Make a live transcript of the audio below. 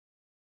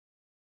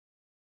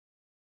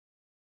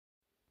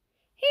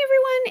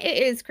everyone,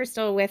 it is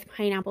Crystal with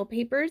Pineapple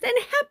Papers and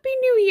Happy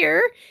New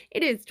Year.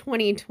 It is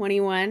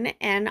 2021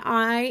 and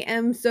I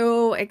am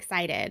so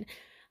excited.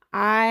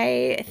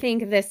 I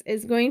think this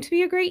is going to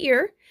be a great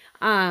year.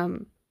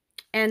 And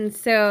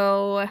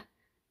so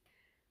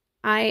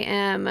I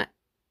am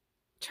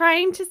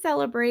trying to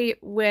celebrate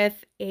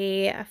with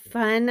a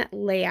fun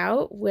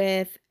layout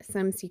with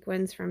some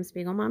sequins from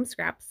Spiegel Mom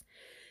Scraps.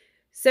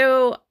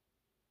 So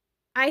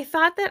I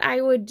thought that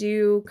I would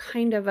do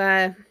kind of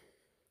a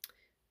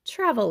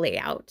travel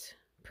layout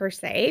per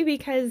se,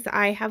 because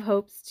I have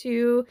hopes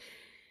to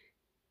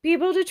be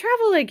able to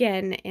travel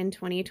again in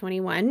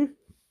 2021.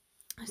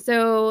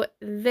 So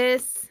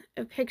this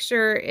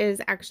picture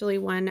is actually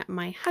one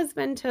my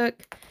husband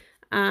took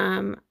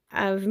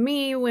of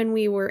me when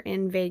we were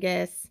in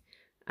Vegas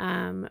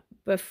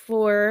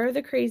before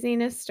the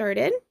craziness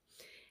started.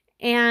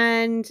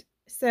 And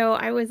so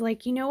I was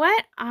like, you know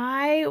what?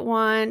 I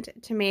want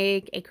to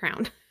make a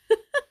crown.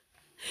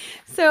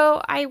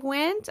 So I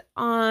went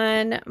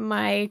on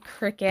my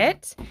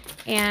Cricut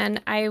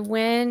and I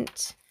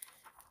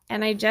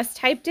just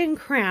typed in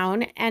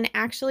crown, and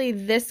actually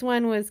this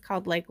one was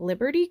called like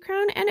Liberty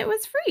Crown and it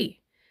was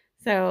free.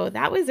 So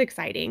that was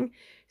exciting.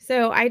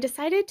 So I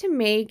decided to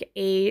make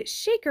a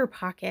shaker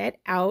pocket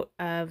out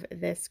of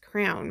this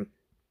crown.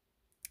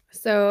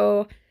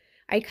 So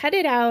I cut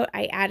it out,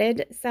 I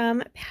added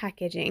some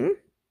packaging,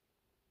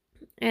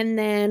 and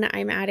then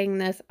I'm adding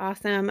this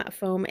awesome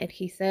foam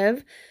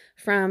adhesive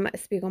from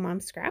Spiegel Mom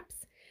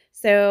Scraps.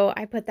 So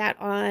I put that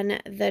on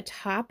the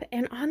top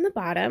and on the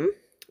bottom.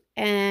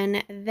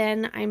 And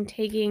then I'm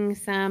taking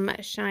some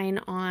Shine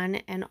On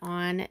and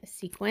On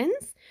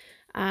sequins.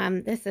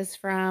 This is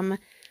from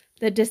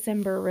the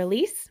December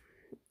release.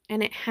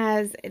 And it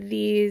has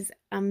these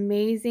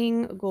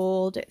amazing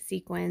gold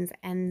sequins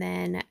and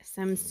then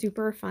some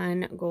super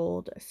fun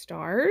gold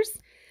stars.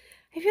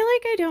 I feel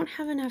like I don't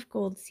have enough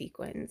gold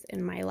sequins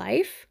in my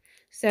life,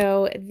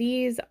 so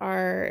these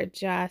are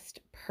just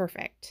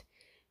perfect.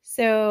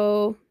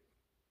 So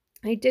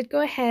I did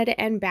go ahead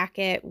and back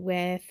it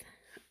with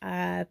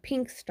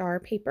pink star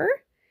paper,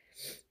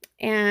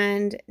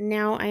 and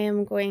now I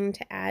am going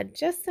to add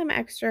just some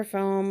extra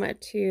foam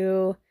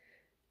to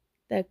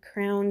the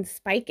crown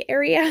spike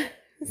area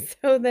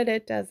so that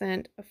it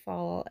doesn't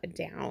fall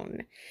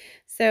down.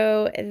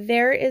 So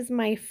there is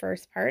my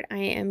first part. I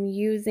am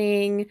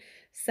using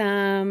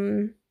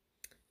some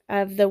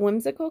of the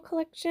Whimsical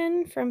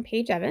collection from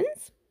Paige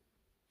Evans,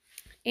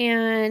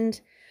 and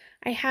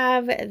I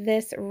have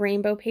this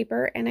rainbow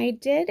paper, and I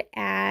did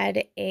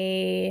add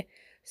a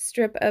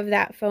strip of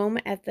that foam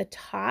at the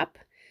top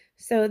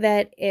so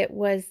that it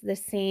was the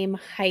same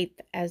height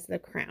as the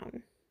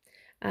crown.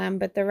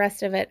 But the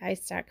rest of it I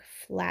stuck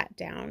flat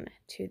down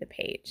to the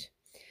page.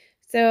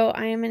 So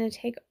I am going to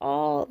take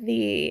all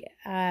the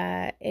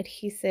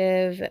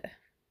adhesive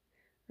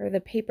or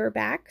the paper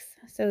backs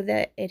so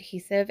that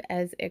adhesive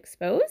is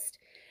exposed,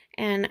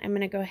 and I'm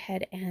going to go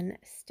ahead and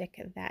stick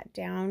that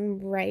down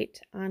right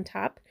on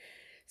top.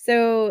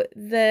 So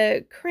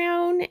the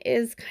crown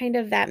is kind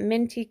of that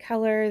minty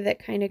color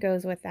that kind of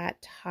goes with that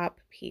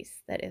top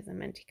piece that is a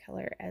minty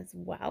color as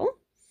well.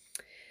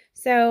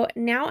 So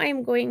now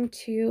I'm going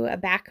to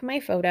back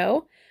my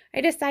photo. I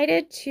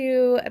decided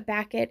to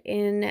back it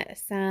in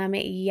some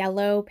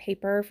yellow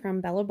paper from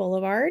Bella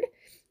Boulevard,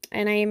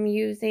 and I am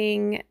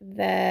using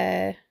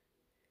the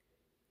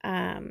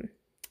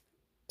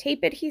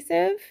tape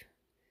adhesive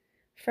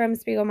from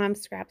Spiegel Mom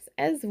Scraps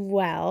as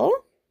well.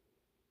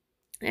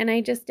 And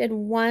I just did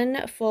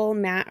one full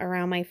mat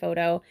around my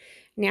photo.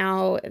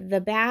 Now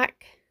the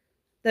back,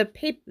 the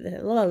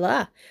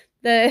paper,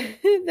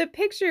 the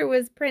picture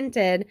was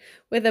printed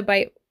with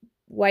a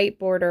white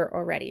border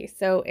already,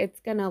 so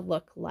it's gonna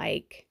look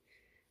like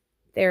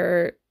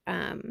there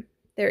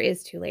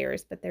is 2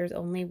 layers, but there's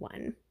only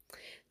one.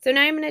 So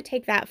now I'm going to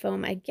take that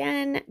foam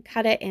again,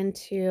 cut it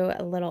into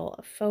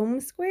little foam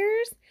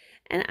squares,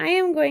 and I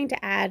am going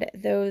to add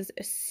those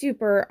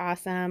super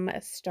awesome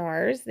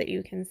stars that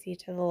you can see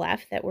to the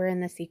left that were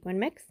in the sequin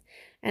mix,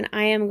 and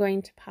I am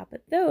going to pop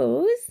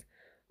those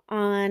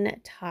on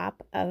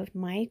top of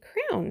my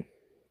crown.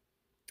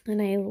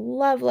 And I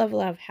love, love,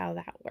 love how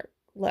that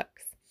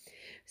looks.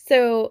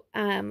 So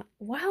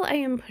while I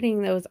am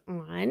putting those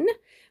on,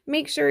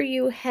 make sure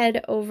you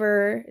head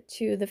over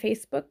to the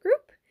Facebook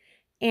group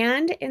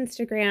and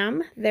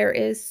Instagram. There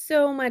is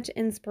so much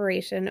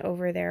inspiration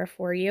over there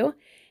for you.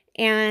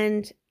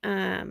 And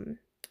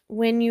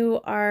when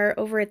you are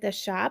over at the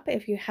shop,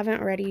 if you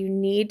haven't already, you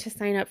need to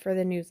sign up for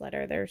the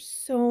newsletter. There's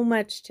so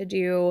much to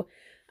do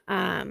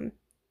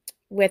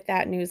with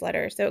that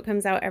newsletter. So it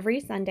comes out every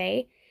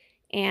Sunday,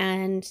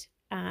 and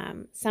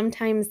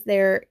sometimes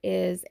there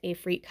is a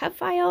free cut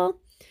file.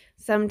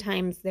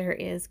 Sometimes there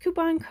is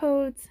coupon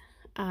codes.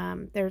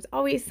 There's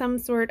always some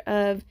sort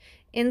of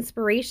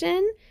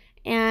inspiration,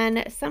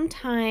 and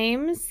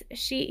sometimes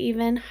she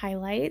even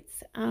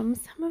highlights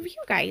some of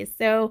you guys.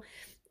 So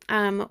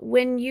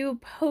when you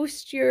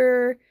post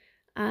your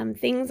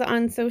things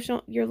on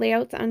your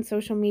layouts on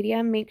social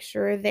media, make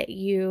sure that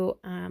you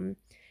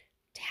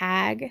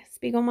tag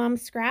Spiegel Mom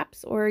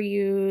Scraps or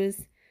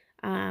use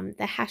the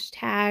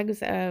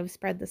hashtags of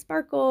Spread the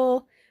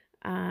Sparkle.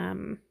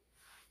 What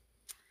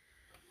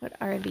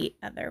are the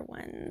other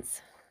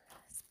ones?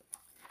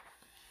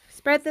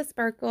 Spread the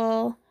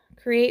Sparkle,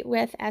 Create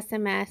with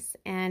SMS,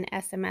 and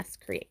SMS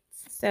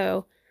Creates.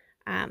 So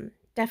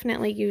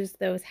definitely use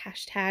those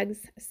hashtags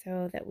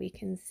so that we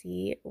can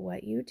see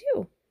what you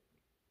do.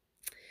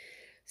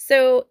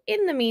 So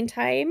in the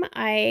meantime,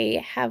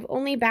 I have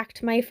only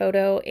backed my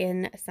photo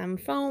in some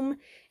foam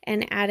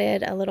and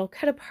added a little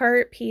cut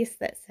apart piece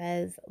that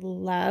says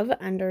love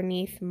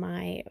underneath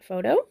my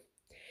photo.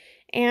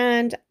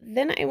 And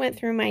then I went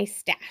through my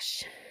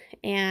stash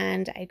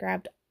and I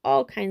grabbed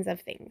all kinds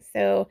of things.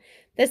 So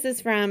this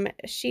is from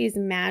She's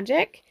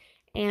Magic,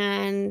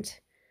 and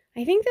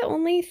I think the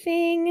only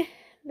thing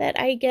that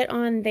I get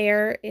on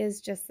there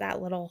is just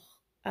that little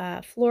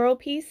floral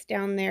piece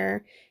down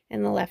there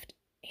in the left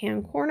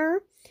hand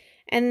corner.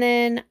 And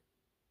then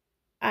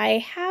I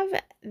have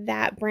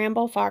that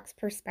Bramble Fox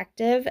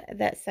perspective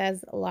that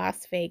says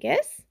Las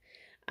Vegas.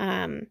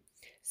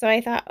 So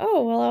I thought,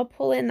 oh, well, I'll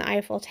pull in the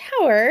Eiffel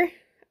Tower,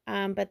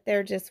 but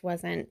there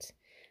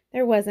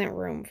wasn't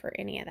room for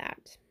any of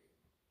that.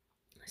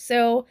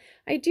 So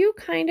I do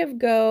kind of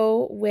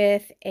go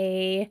with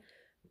a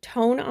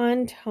tone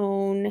on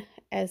tone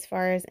as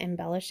far as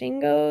embellishing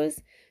goes.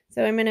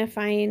 So I'm going to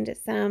find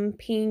some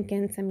pink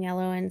and some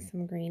yellow and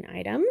some green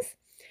items.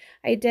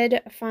 I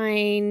did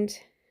find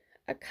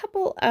a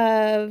couple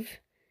of,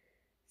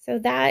 so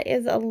that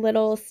is a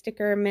little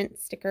sticker, mint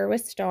sticker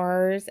with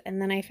stars.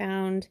 And then I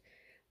found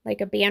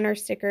like a banner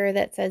sticker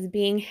that says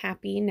being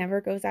happy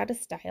never goes out of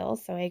style.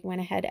 So I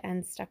went ahead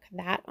and stuck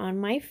that on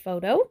my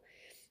photo.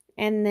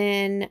 And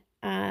then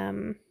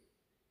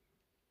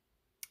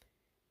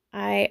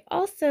I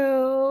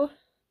also,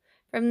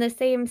 from the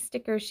same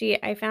sticker sheet,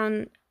 I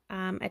found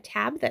a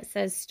tab that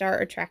says Star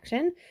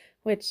Attraction,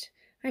 which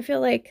I feel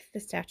like the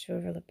Statue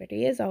of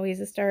Liberty is always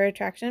a star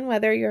attraction,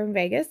 whether you're in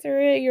Vegas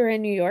or you're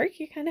in New York.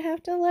 You kind of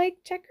have to like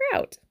check her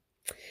out.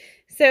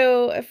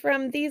 So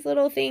from these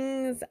little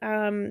things,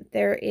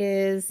 there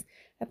is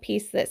a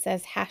piece that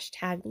says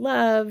hashtag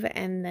love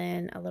and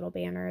then a little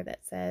banner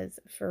that says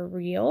for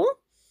real.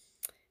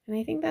 And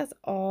I think that's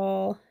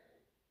all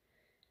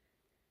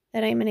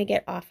that I'm going to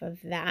get off of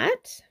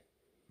that.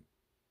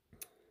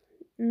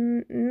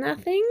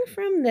 Nothing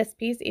from this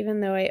piece,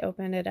 even though I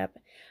opened it up.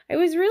 I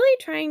was really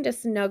trying to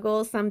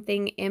snuggle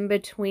something in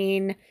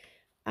between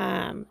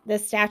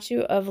the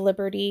Statue of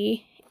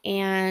Liberty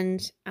and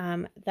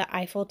the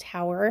Eiffel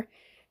Tower,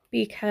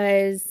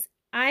 because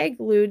I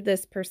glued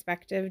this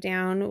perspective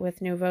down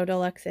with Nouveau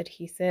Deluxe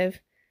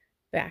adhesive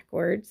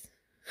backwards.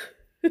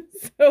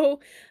 So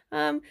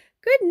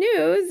good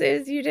news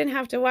is you didn't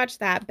have to watch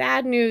that.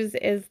 Bad news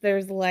is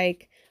there's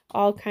like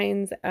all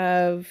kinds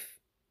of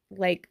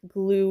like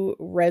glue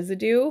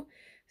residue.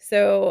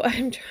 So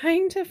I'm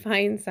trying to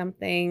find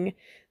something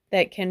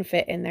that can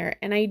fit in there.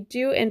 And I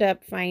do end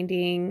up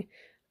finding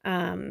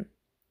a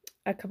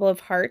couple of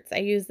hearts. I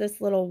use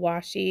this little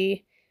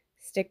washi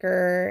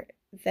sticker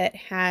that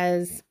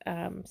has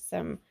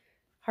some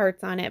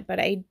hearts on it, but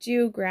I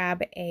do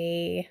grab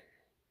a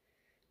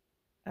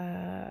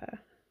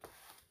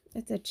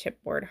it's a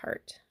chipboard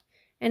heart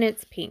and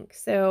it's pink,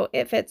 so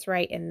it fits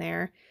right in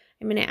there.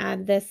 I'm going to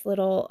add this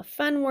little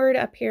fun word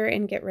up here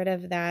and get rid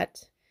of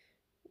that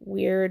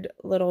weird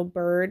little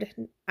bird.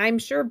 I'm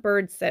sure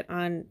birds sit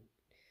on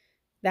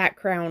that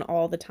crown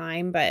all the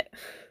time, but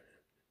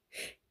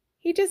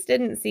he just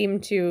didn't seem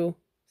to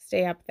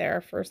stay up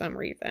there for some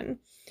reason.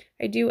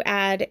 I do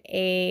add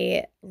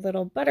a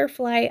little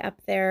butterfly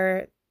up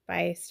there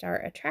by Star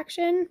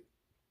Attraction.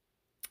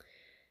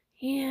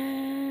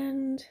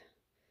 And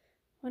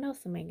what else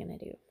am I going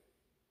to do?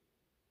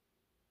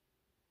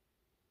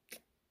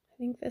 I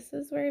think this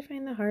is where I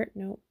find the heart.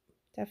 Nope,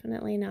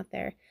 definitely not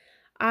there.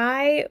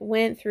 I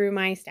went through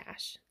my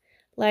stash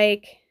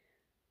like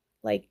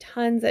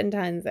tons and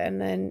tons, and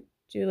then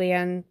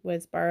Julianne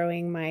was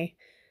borrowing my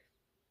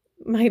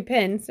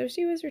pen, so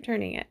she was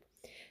returning it.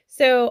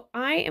 So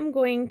I am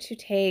going to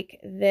take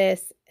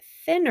this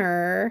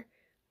thinner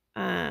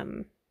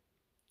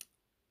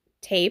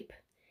tape,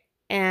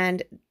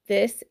 and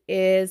this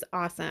is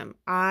awesome.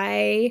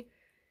 I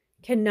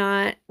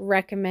cannot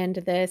recommend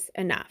this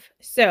enough.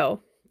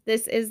 So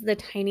this is the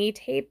tiny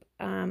tape.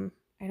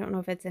 I don't know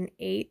if it's an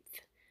 1/8.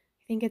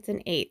 I think it's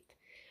an 1/8.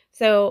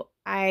 So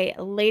I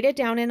laid it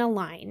down in a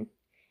line,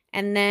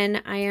 and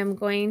then I am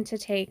going to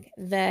take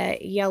the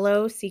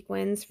yellow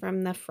sequins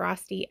from the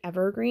Frosty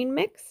Evergreen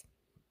mix,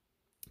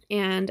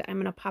 and I'm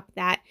going to pop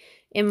that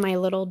in my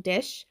little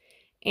dish,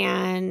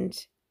 and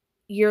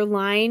your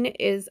line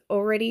is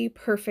already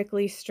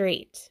perfectly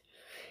straight.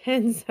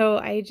 And so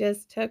I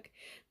just took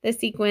the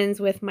sequins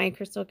with my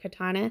crystal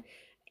katana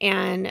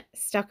and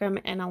stuck them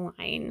in a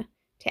line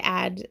to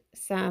add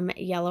some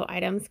yellow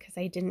items because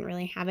I didn't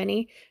really have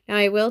any. Now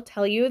I will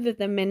tell you that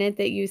the minute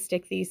that you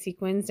stick these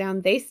sequins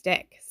down, they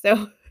stick.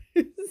 So,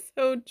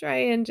 so try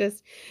and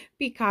just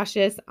be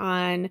cautious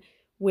on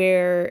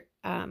where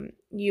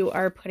you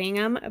are putting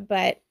them.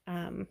 But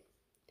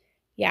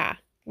Yeah,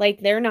 like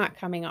they're not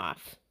coming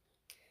off.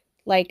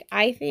 Like,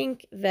 I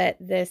think that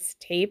this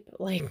tape,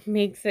 like,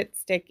 makes it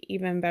stick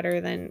even better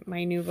than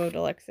my Nuvo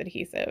Deluxe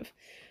adhesive,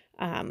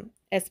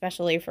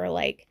 especially for,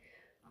 like,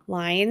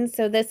 lines.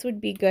 So this would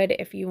be good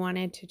if you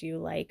wanted to do,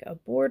 like, a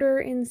border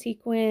in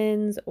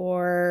sequins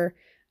or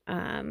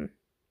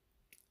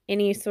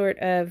any sort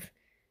of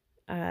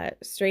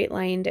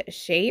straight-lined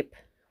shape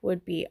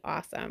would be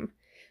awesome.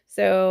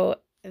 So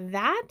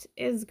that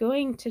is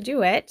going to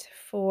do it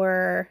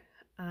for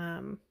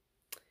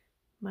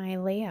my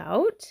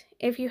layout.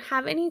 If you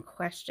have any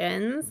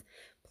questions,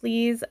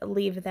 please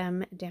leave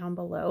them down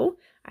below.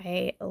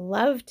 I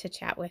love to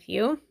chat with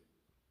you.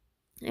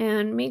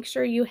 And make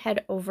sure you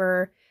head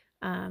over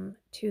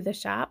to the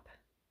shop.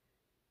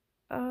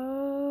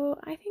 Oh,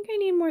 I think I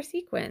need more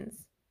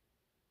sequins.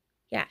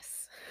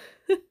 Yes.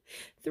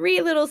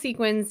 3 little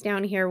sequins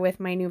down here with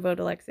my Nuvo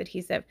Deluxe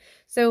adhesive.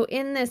 So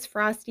in this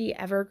frosty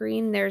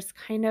evergreen, there's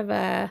kind of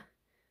a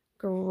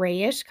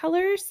grayish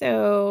color.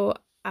 So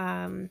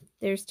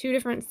there's 2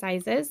 different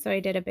sizes. So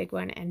I did a big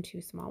one and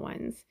 2 small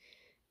ones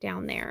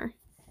down there.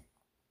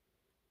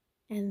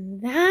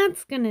 And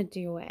that's going to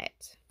do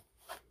it.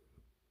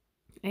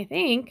 I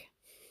think.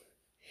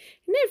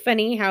 Isn't it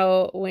funny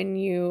how when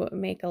you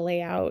make a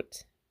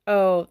layout,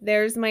 oh,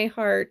 there's my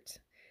heart,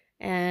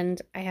 and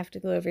I have to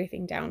glue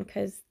everything down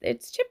because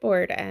it's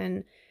chipboard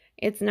and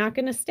it's not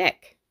going to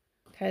stick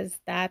because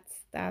that's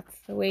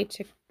the way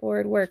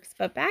chipboard works.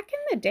 But back in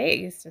the day, it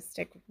used to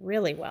stick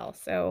really well.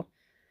 So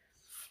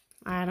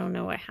I don't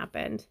know what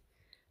happened.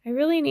 I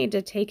really need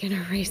to take an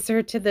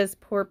eraser to this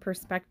poor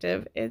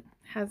perspective. It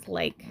has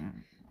like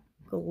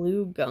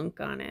glue gunk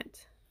on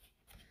it.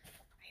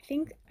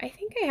 I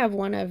think I have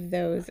one of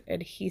those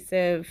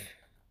adhesive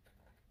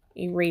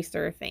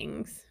eraser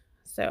things.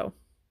 So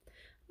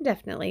I'm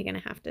definitely going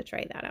to have to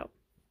try that out.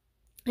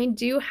 I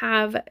do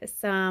have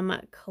some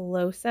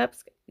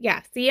close-ups.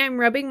 Yeah, see, I'm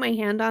rubbing my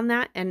hand on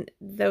that and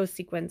those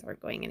sequins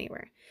aren't going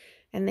anywhere.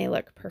 And they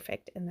look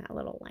perfect in that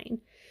little line.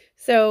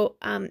 So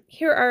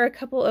here are a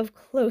couple of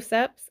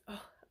close-ups.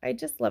 Oh, I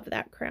just love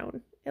that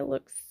crown. It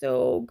looks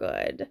so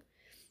good.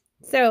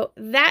 So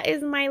that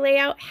is my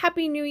layout.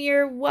 Happy New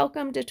Year.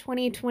 Welcome to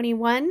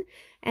 2021.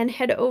 And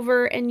head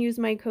over and use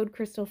my code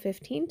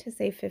Crystal15 to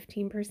save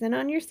 15%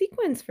 on your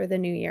sequins for the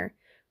new year.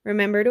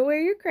 Remember to wear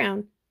your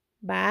crown.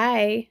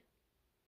 Bye.